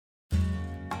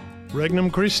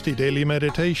Regnum Christi Daily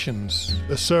Meditations,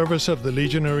 the service of the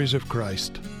Legionaries of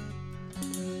Christ.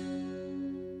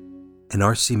 An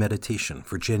RC Meditation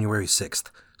for January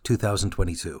 6th,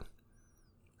 2022.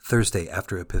 Thursday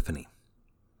after Epiphany.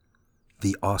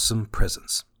 The Awesome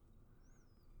Presence.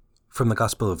 From the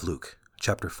Gospel of Luke,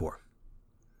 chapter 4.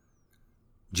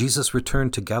 Jesus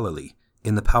returned to Galilee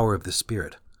in the power of the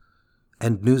Spirit,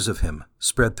 and news of him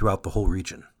spread throughout the whole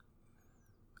region.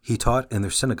 He taught in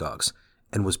their synagogues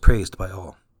and was praised by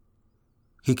all.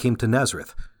 He came to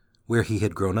Nazareth, where he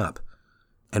had grown up,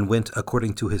 and went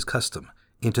according to his custom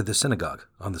into the synagogue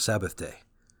on the Sabbath day.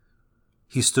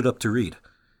 He stood up to read,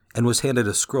 and was handed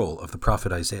a scroll of the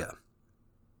prophet Isaiah.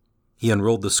 He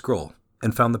unrolled the scroll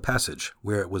and found the passage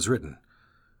where it was written,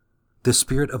 "The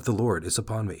Spirit of the Lord is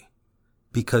upon me,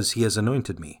 because he has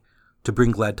anointed me to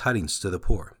bring glad tidings to the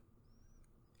poor.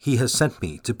 He has sent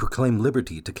me to proclaim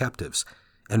liberty to captives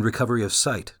and recovery of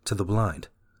sight to the blind,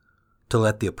 to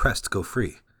let the oppressed go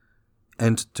free,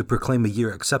 and to proclaim a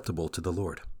year acceptable to the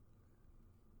Lord."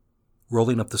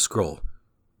 Rolling up the scroll,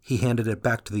 he handed it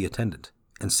back to the attendant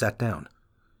and sat down,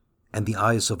 and the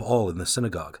eyes of all in the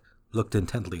synagogue looked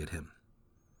intently at him.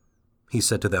 He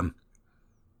said to them,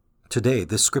 "Today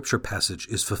this scripture passage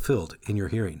is fulfilled in your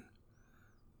hearing."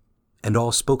 And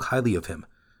all spoke highly of him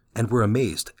and were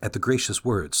amazed at the gracious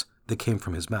words that came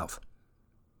from his mouth.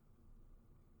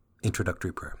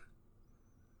 Introductory Prayer.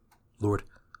 Lord,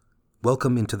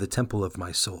 welcome into the temple of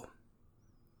my soul.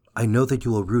 I know that you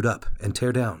will root up and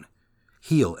tear down,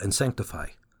 heal and sanctify,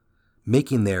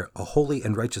 making there a holy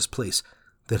and righteous place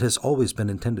that has always been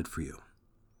intended for you.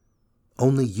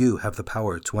 Only you have the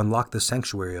power to unlock the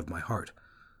sanctuary of my heart.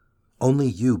 Only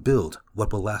you build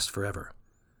what will last forever.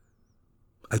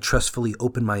 I trustfully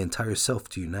open my entire self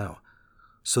to you now,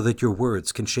 so that your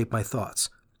words can shape my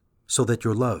thoughts, so that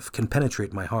your love can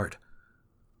penetrate my heart,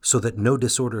 so that no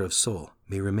disorder of soul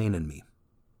may remain in me.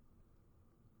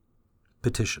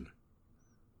 Petition.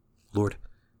 Lord,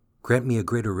 grant me a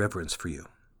greater reverence for you.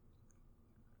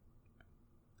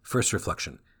 First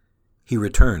reflection. He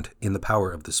returned in the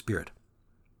power of the Spirit.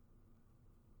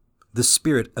 The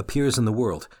Spirit appears in the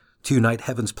world to unite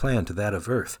heaven's plan to that of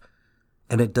earth,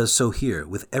 and it does so here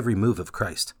with every move of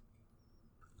Christ.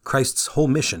 Christ's whole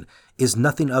mission is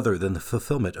nothing other than the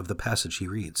fulfillment of the passage he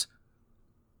reads.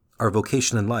 Our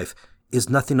vocation in life is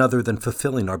nothing other than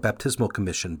fulfilling our baptismal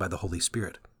commission by the Holy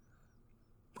Spirit.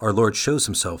 Our Lord shows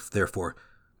himself, therefore,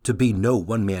 to be no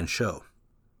one-man show.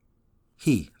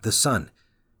 He, the Son,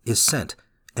 is sent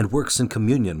and works in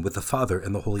communion with the Father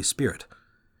and the Holy Spirit,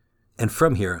 and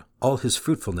from here all his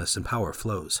fruitfulness and power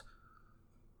flows.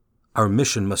 Our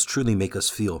mission must truly make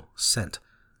us feel sent.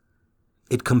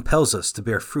 It compels us to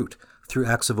bear fruit through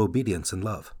acts of obedience and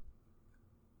love.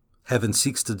 Heaven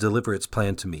seeks to deliver its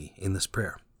plan to me in this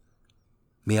prayer.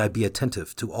 May I be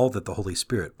attentive to all that the Holy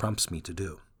Spirit prompts me to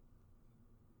do.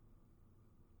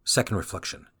 Second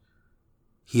reflection.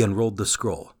 He unrolled the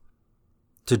scroll.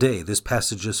 Today this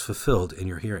passage is fulfilled in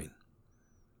your hearing.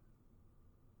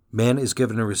 Man is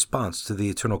given a response to the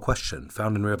eternal question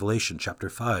found in Revelation chapter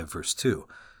 5, verse 2.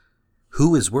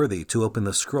 Who is worthy to open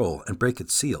the scroll and break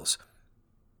its seals?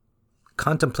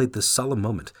 Contemplate this solemn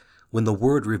moment when the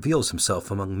Word reveals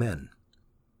himself among men.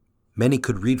 Many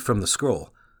could read from the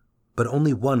scroll, but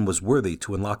only one was worthy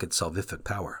to unlock its salvific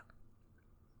power.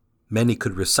 Many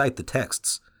could recite the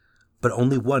texts, but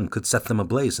only one could set them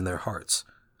ablaze in their hearts.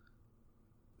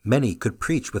 Many could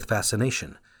preach with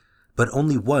fascination, but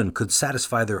only one could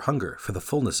satisfy their hunger for the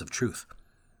fullness of truth.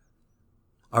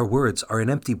 Our words are an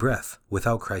empty breath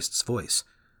without Christ's voice.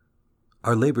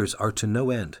 Our labors are to no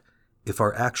end if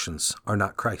our actions are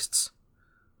not Christ's.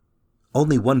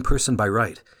 Only one person by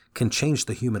right can change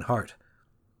the human heart,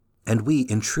 and we,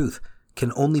 in truth,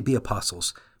 can only be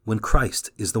apostles when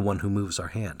Christ is the one who moves our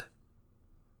hand.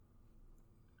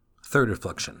 Third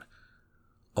reflection.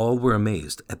 All were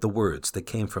amazed at the words that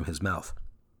came from his mouth.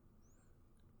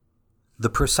 The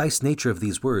precise nature of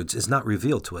these words is not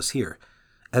revealed to us here,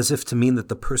 as if to mean that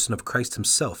the person of Christ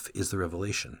himself is the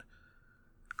revelation.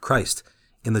 Christ,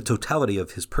 in the totality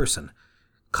of his person,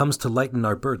 comes to lighten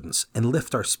our burdens and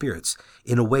lift our spirits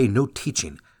in a way no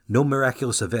teaching, no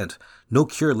miraculous event, no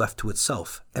cure left to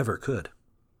itself ever could.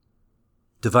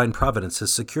 Divine providence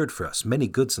has secured for us many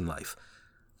goods in life,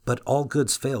 but all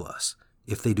goods fail us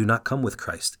if they do not come with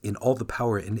Christ in all the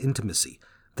power and intimacy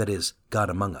that is God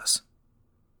among us.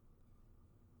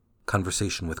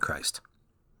 Conversation with Christ.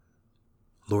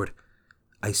 Lord,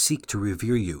 I seek to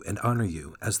revere you and honor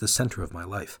you as the center of my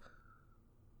life.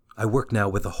 I work now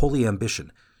with a holy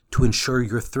ambition to ensure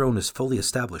your throne is fully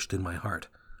established in my heart.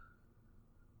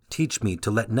 Teach me to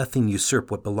let nothing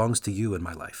usurp what belongs to you in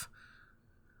my life.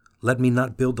 Let me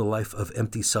not build a life of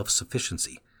empty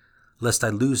self-sufficiency, lest I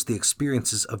lose the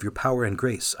experiences of your power and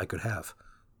grace I could have.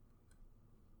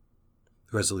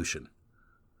 Resolution.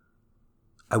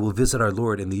 I will visit our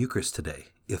Lord in the Eucharist today,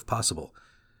 if possible,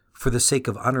 for the sake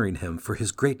of honoring him for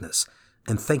his greatness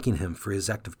and thanking him for his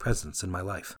active presence in my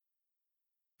life.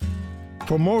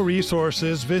 For more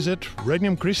resources, visit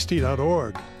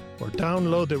regnumchristi.org or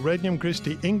download the Regnum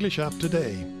Christi English app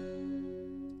today.